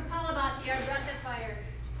our Kapalabhati, our breath of fire.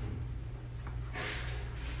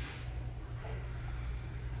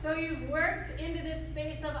 So you've worked into this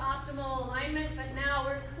space of optimal alignment, but now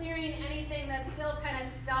we're clearing anything that's still kind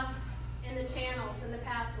of stuck in the channels and the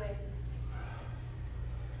pathways.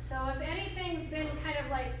 So if anything's been kind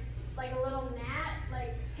of like a little gnat,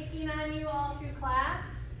 like picking on you all through class,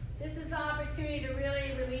 this is the opportunity to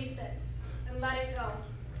really release it and let it go.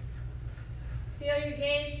 Feel your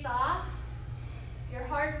gaze soft, your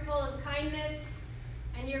heart full of kindness,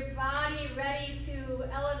 and your body ready to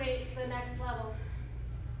elevate to the next level.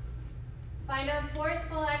 Find a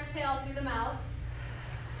forceful exhale through the mouth.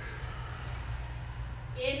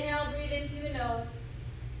 Inhale, breathe in through the nose.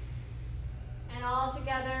 And all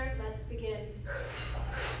together, let's begin.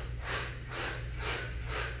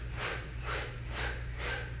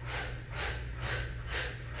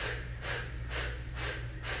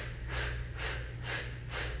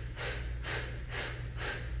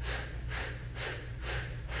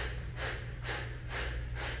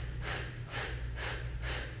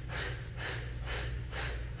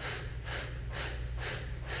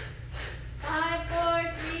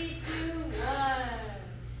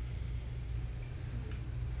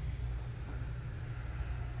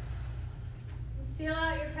 Seal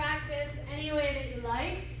out your practice any way that you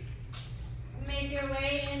like. Make your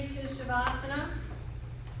way into Shavasana.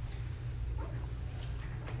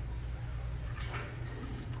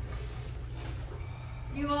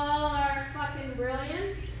 You all are fucking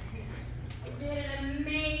brilliant. You did an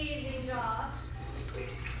amazing job.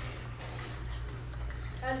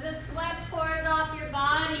 As the sweat pours off your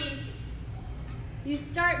body, you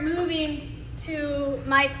start moving to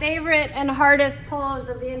my favorite and hardest pose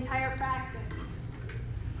of the entire practice.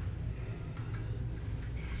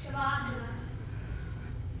 Shavasana.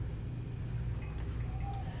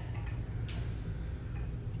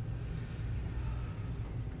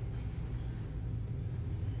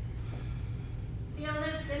 Feel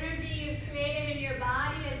this synergy you've created in your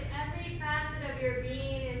body as every facet of your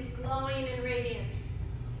being is glowing and radiant,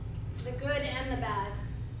 the good and the bad.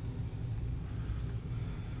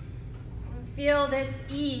 And feel this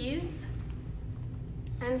ease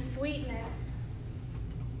and sweetness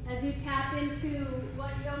as you tap into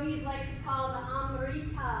what yogis like to call the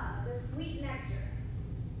amrita, the sweet nectar.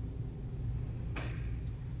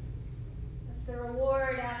 It's the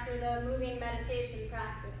reward after the moving meditation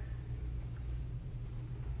practice.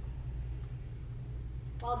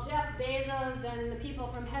 While Jeff Bezos and the people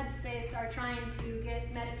from Headspace are trying to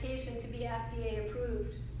get meditation to be FDA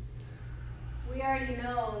approved, we already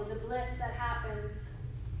know the bliss that happens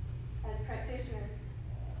as practitioners.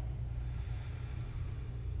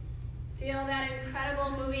 Feel that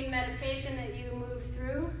incredible moving meditation that you move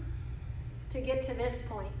through to get to this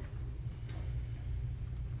point.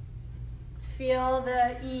 Feel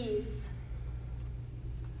the ease,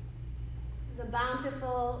 the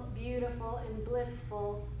bountiful, beautiful, and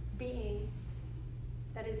blissful being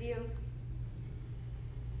that is you.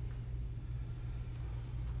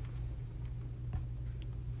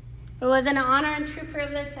 It was an honor and true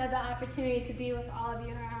privilege to have the opportunity to be with all of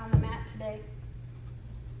you on the mat today.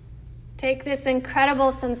 Take this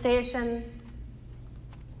incredible sensation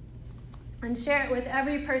and share it with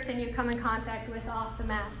every person you come in contact with off the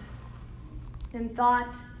mat, in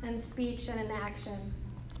thought and speech and in action.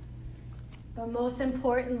 But most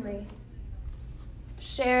importantly,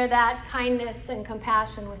 share that kindness and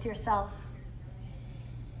compassion with yourself,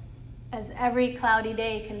 as every cloudy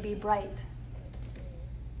day can be bright.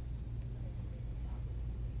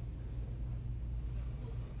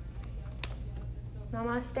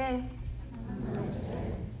 Namaste.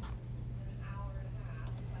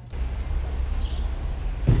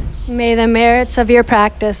 May the merits of your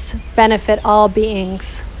practice benefit all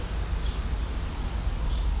beings.